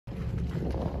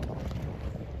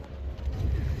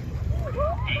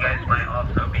You guys might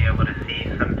also be able to see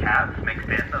some calves mixed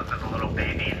in. Those are the little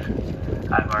babies.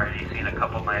 I've already seen a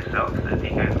couple myself, so if you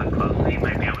guys look closely, you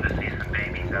might be able to see some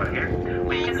babies out here.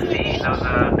 We can see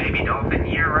those baby dolphin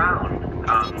year-round.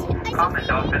 Common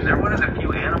dolphin, they're one of the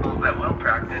few animals that will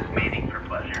practice mating for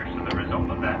pleasure, so the result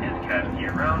of that is calves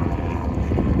year-round.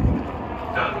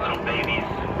 Those little babies,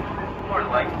 more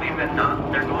likely than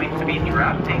not, they're going to be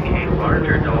drafting a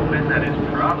larger dolphin that is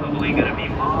probably going to be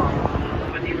mom.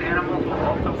 But these animals will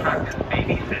also practice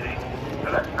babysitting,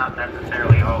 so that's not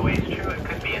necessarily always true. It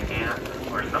could be an aunt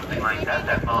or something like that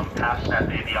that mom passed that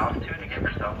baby off